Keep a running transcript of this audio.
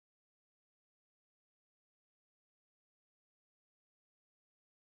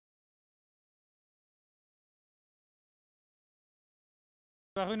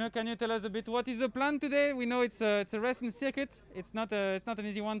Rune, can you tell us a bit what is the plan today? We know it's a racing circuit. It's not an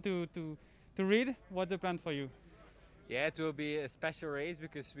easy one to read. What's the plan for you? Yeah, it will be a special race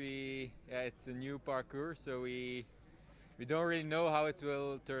because it's a new parkour, so we don't really know how it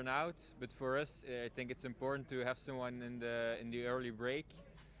will turn out. But for us, I think it's important to have someone in the early break,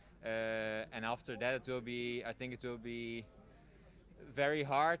 and after that I think it will be very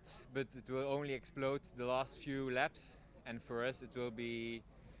hard, but it will only explode the last few laps. And for us, it will be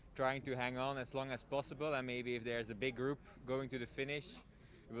trying to hang on as long as possible. And maybe if there's a big group going to the finish,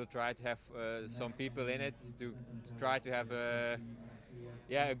 we will try to have some people in it to try to have a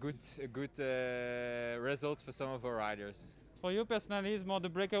good result for some of our riders. For you personally, is more the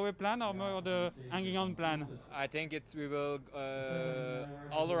breakaway plan or more the hanging on plan? I think we will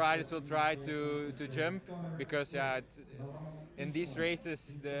all the riders will try to jump because in these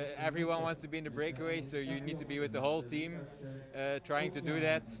races everyone wants to be in the breakaway, so you need to be with the whole team trying to do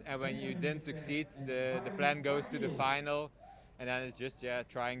that. And when you didn't succeed, the plan goes to the final, and then it's just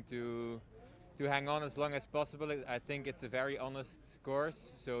trying to hang on as long as possible. I think it's a very honest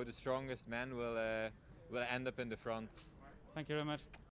course, so the strongest man will end up in the front. Thank you very much.